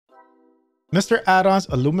MiSTer Addons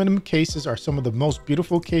aluminum cases are some of the most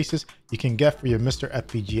beautiful cases you can get for your MiSTer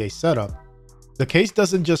FPGA setup. The case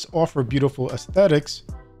doesn't just offer beautiful aesthetics,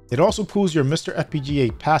 it also cools your MiSTer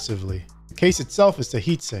FPGA passively. The case itself is the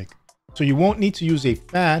heatsink, so you won't need to use a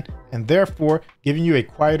fan and therefore giving you a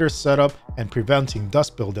quieter setup and preventing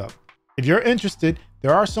dust buildup. If you're interested,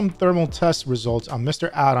 there are some thermal test results on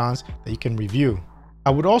MiSTer Addons that you can review. I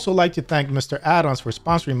would also like to thank MiSTer Addons for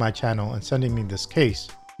sponsoring my channel and sending me this case,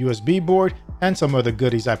 USB board, and some other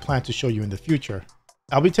goodies I plan to show you in the future.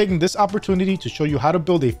 I'll be taking this opportunity to show you how to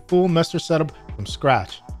build a full MiSTer setup from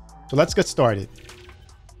scratch. So let's get started.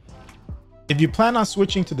 If you plan on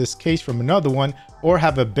switching to this case from another one or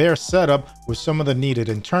have a bare setup with some of the needed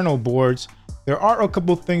internal boards, there are a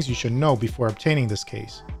couple things you should know before obtaining this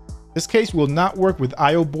case. This case will not work with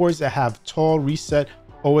I/O boards that have tall reset,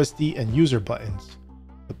 OSD, and user buttons.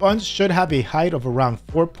 The buttons should have a height of around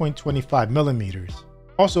 4.25 millimeters.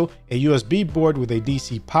 Also, a USB board with a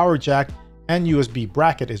DC power jack and USB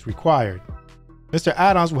bracket is required. MiSTer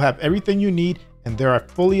Addons will have everything you need, and there are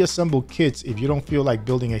fully assembled kits if you don't feel like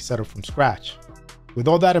building a setup from scratch. With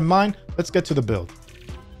all that in mind, let's get to the build.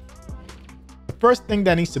 The first thing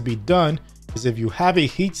that needs to be done is if you have a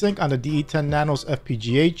heatsink on the DE10 Nano's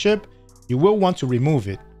FPGA chip, you will want to remove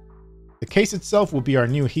it. The case itself will be our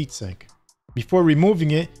new heatsink. Before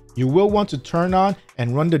removing it, you will want to turn on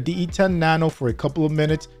and run the DE10 Nano for a couple of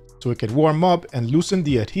minutes so it can warm up and loosen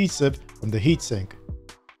the adhesive from the heatsink.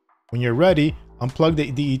 When you're ready, unplug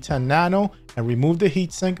the DE10 Nano and remove the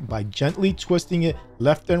heatsink by gently twisting it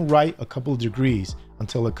left and right a couple of degrees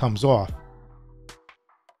until it comes off.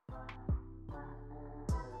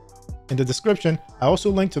 In the description, I also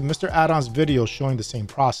linked to MiSTer Addons' video showing the same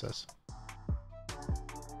process.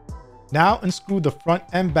 Now unscrew the front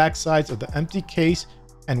and back sides of the empty case,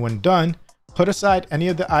 and when done, put aside any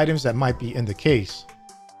of the items that might be in the case.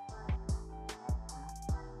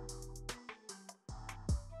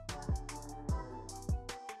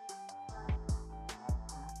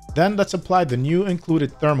 Then let's apply the new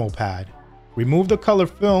included thermal pad. Remove the color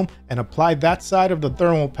film and apply that side of the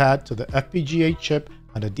thermal pad to the FPGA chip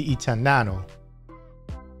on the DE10 Nano.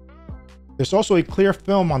 There's also a clear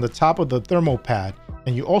film on the top of the thermal pad,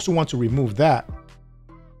 and you also want to remove that.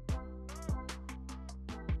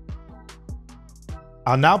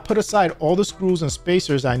 I'll now put aside all the screws and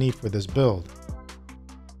spacers I need for this build.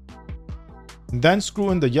 And then screw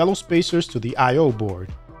in the yellow spacers to the I/O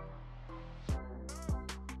board.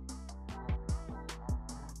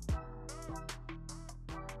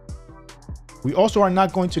 We also are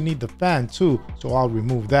not going to need the fan too, so I'll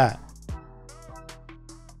remove that.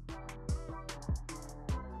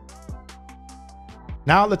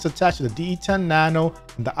 Now let's attach the DE10 Nano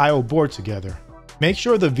and the I/O board together. Make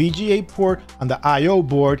sure the VGA port on the I/O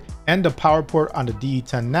board and the power port on the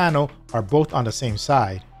DE10 Nano are both on the same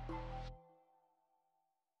side.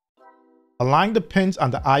 Align the pins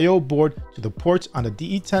on the I/O board to the ports on the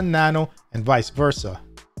DE10 Nano and vice versa.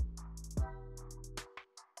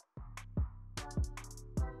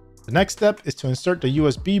 The next step is to insert the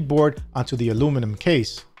USB board onto the aluminum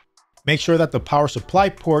case. Make sure that the power supply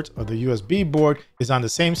port of the USB board is on the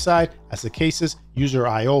same side as the case's user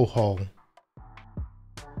I/O hole.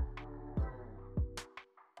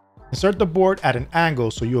 Insert the board at an angle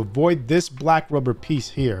so you avoid this black rubber piece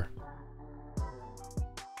here.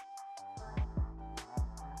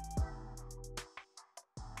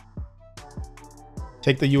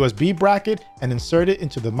 Take the USB bracket and insert it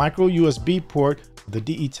into the micro USB port of the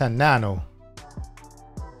DE10 Nano.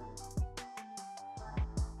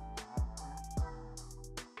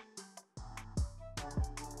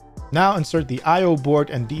 Now insert the I/O board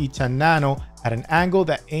and DE10 Nano at an angle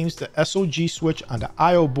that aims the SOG switch on the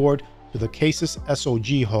I/O board to the case's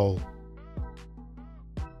SOG hole.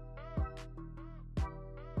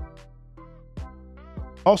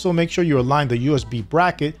 Also make sure you align the USB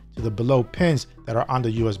bracket to the below pins that are on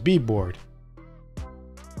the USB board.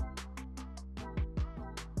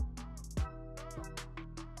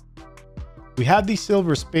 We have these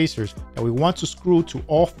silver spacers that we want to screw to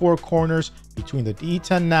all four corners between the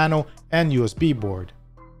DE10 Nano and USB board.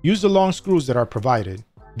 Use the long screws that are provided.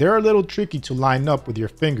 They're a little tricky to line up with your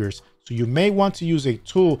fingers, so you may want to use a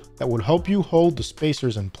tool that will help you hold the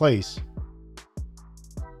spacers in place.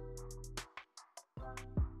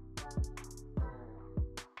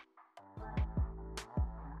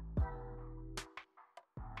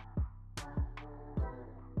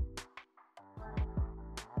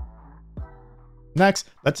 Next,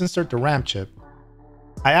 let's insert the RAM chip.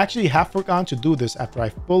 I actually have forgotten to do this after I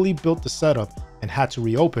fully built the setup and had to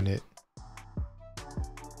reopen it.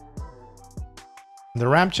 On the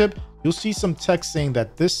RAM chip, you'll see some text saying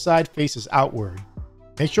that this side faces outward.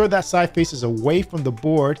 Make sure that side faces away from the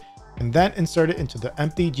board and then insert it into the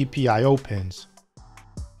empty GPIO pins.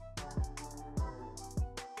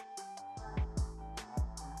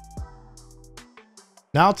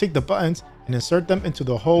 Now take the buttons and insert them into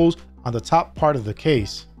the holes on the top part of the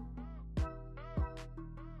case.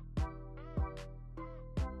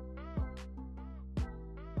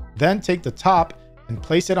 Then take the top and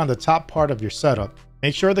place it on the top part of your setup.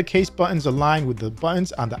 Make sure the case buttons align with the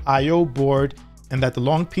buttons on the I/O board and that the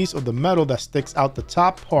long piece of the metal that sticks out the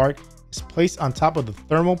top part is placed on top of the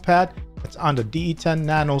thermal pad that's on the DE10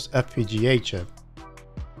 Nano's FPGA chip.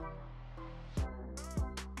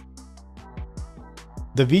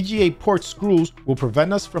 The VGA port screws will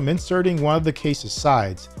prevent us from inserting one of the case's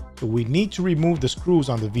sides, so we need to remove the screws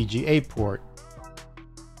on the VGA port.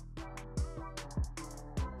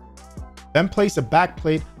 Then place a back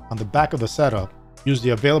plate on the back of the setup. Use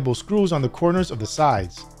the available screws on the corners of the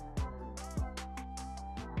sides.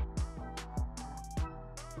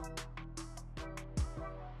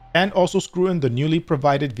 And also screw in the newly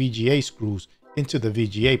provided VGA screws into the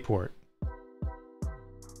VGA port.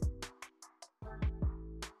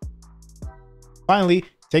 Finally,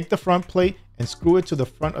 take the front plate and screw it to the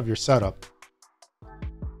front of your setup.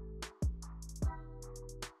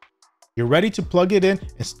 You're ready to plug it in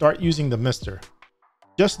and start using the MiSTer.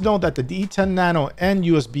 Just know that the DE10 Nano and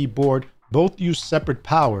USB board both use separate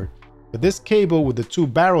power, but this cable with the two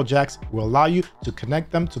barrel jacks will allow you to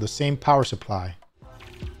connect them to the same power supply.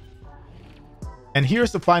 And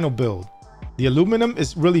here's the final build. The aluminum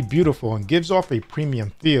is really beautiful and gives off a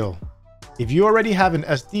premium feel. If you already have an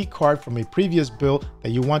SD card from a previous build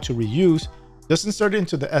that you want to reuse, just insert it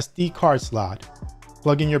into the SD card slot.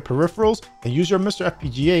 Plug in your peripherals and use your MiSTer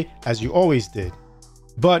FPGA as you always did.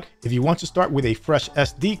 But if you want to start with a fresh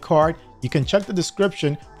SD card, you can check the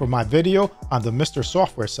description for my video on the MiSTer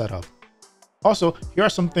software setup. Also, here are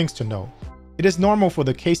some things to know. It is normal for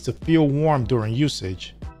the case to feel warm during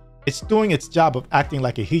usage. It's doing its job of acting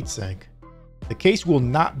like a heatsink. The case will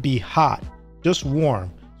not be hot, just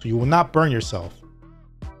warm, so you will not burn yourself.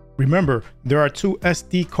 Remember, there are two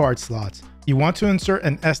SD card slots. You want to insert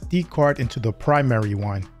an SD card into the primary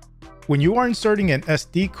one. When you are inserting an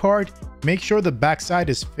SD card, make sure the backside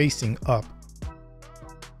is facing up.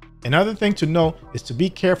 Another thing to know is to be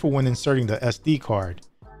careful when inserting the SD card.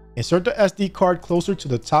 Insert the SD card closer to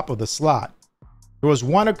the top of the slot. There was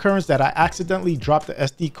one occurrence that I accidentally dropped the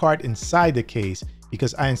SD card inside the case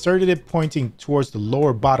because I inserted it pointing towards the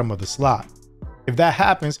lower bottom of the slot. If that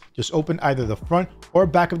happens, just open either the front or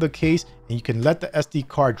back of the case and you can let the SD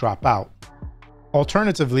card drop out.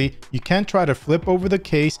 Alternatively, you can try to flip over the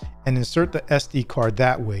case and insert the SD card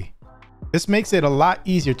that way. This makes it a lot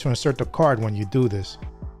easier to insert the card when you do this.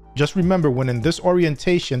 Just remember, when in this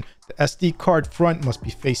orientation, the SD card front must be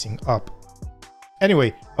facing up.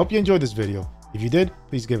 Anyway, hope you enjoyed this video. If you did,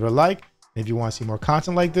 please give it a like. And if you want to see more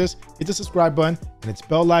content like this, hit the subscribe button and its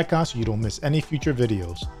bell icon so you don't miss any future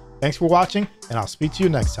videos. Thanks for watching, and I'll speak to you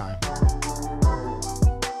next time.